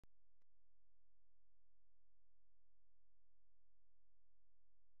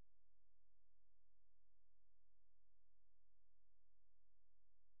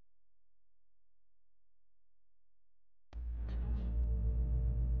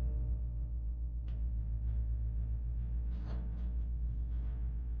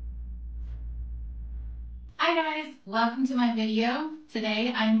Hi guys, welcome to my video.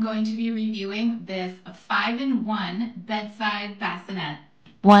 Today I'm going to be reviewing this 5-in-1 bedside bassinet.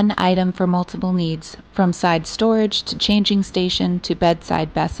 One item for multiple needs, from side storage to changing station to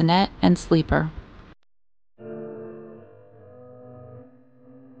bedside bassinet and sleeper.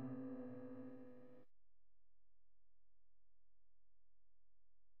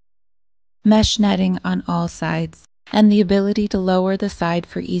 Mesh netting on all sides, and the ability to lower the side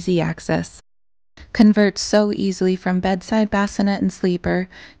for easy access. Converts so easily from bedside bassinet and sleeper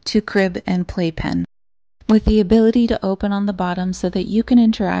to crib and playpen, with the ability to open on the bottom so that you can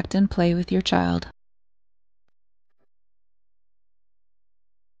interact and play with your child.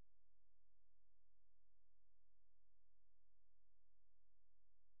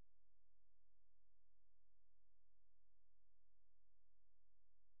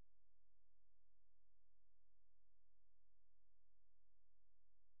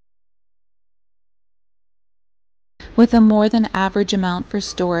 With a more than average amount for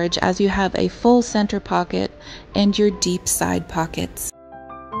storage, as you have a full center pocket and your deep side pockets.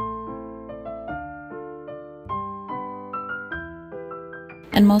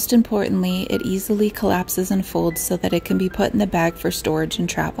 And most importantly, it easily collapses and folds so that it can be put in the bag for storage and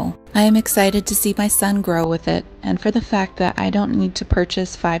travel. I am excited to see my son grow with it, and for the fact that I don't need to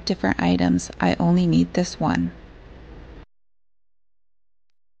purchase 5 different items, I only need this one.